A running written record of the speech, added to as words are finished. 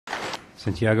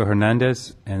Santiago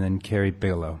Hernandez, and then Carrie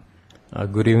Bigelow.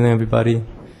 Good evening, everybody.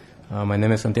 My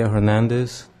name is Santiago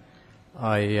Hernandez.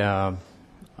 I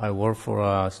work for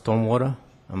Stormwater.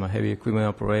 I'm a heavy equipment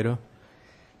operator.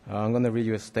 I'm going to read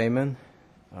you a statement.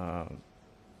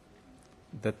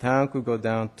 The town could go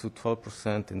down to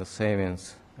 12% in the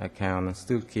savings account and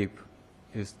still keep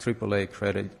its AAA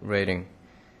credit rating.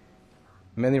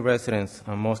 Many residents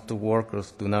and most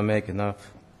workers do not make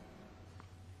enough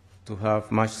to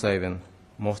have much saving.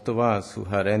 Most of us who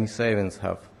had any savings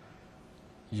have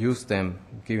used them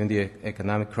given the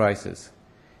economic crisis.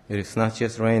 It is not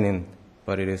just raining,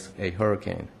 but it is a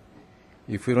hurricane.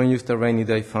 If we don't use the rainy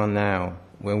day fund now,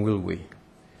 when will we?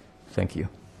 Thank you.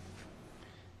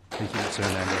 Thank you, Mr.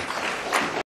 Hernandez.